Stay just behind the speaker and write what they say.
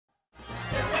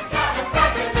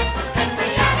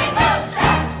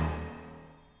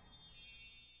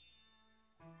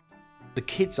The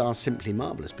kids are simply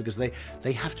marvellous because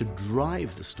they have to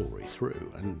drive the story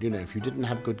through. And, you know, if you didn't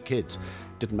have good kids,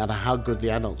 it didn't matter how good the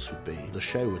adults would be, the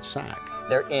show would sag.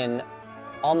 They're in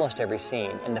almost every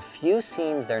scene. In the few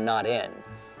scenes they're not in,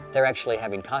 they're actually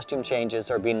having costume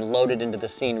changes or being loaded into the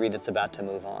scenery that's about to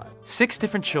move on. 6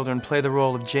 different children play the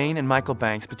role of Jane and Michael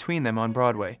Banks between them on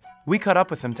Broadway. We caught up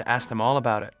with them to ask them all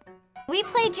about it. We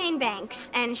play Jane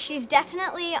Banks, and she's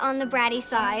definitely on the bratty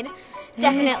side.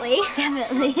 Definitely.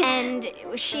 Definitely. And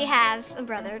she has a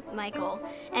brother, Michael,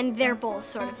 and they're both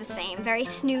sort of the same. Very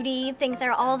snooty, think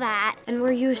they're all that. And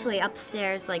we're usually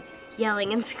upstairs, like,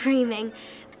 yelling and screaming.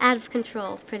 Out of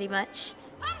control, pretty much.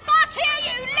 Come back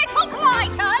here, you little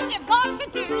blighters! You've got to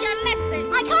do your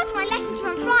lessons! I can't do my lessons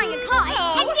from flying a kite.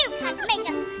 Oh. And you can't make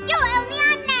us. You're only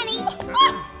our nanny.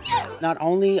 Oh, you! Not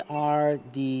only are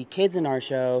the kids in our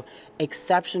show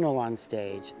exceptional on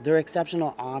stage, they're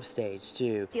exceptional off stage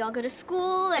too. We all go to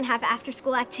school and have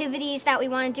after-school activities that we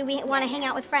want to do. We want to hang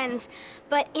out with friends.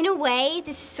 But in a way,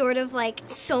 this is sort of like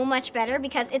so much better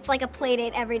because it's like a play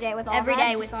date every day with all of us. Every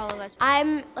day with all of us.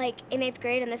 I'm like in 8th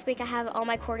grade, and this week I have all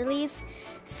my quarterlies.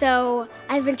 So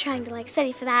I've been trying to like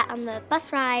study for that on the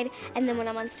bus ride, and then when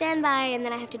I'm on standby, and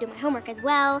then I have to do my homework as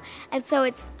well. And so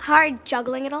it's hard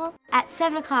juggling it all. At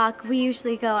 7 o'clock, we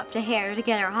usually go up to hair to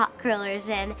get our hot curlers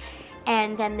in,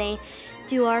 and then they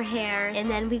do our hair, and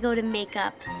then we go to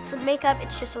makeup. For the makeup,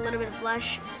 it's just a little bit of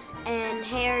blush, and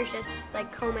hair is just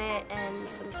like comb it and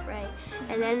some spray,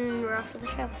 and then we're off to the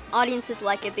show. Audiences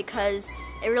like it because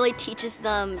it really teaches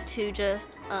them to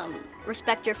just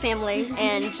respect your family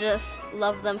and just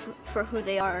love them for who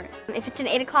they are. If it's an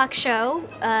 8 o'clock show,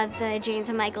 the Janes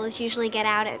and Michaels usually get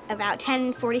out at about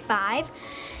 10:45,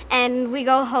 and we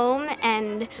go home,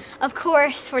 and of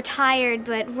course we're tired,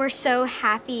 but we're so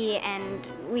happy and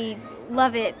we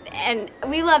love it, and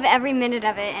we love every minute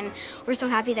of it, and we're so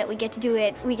happy that we get to do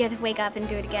it. We get to wake up and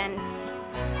do it again.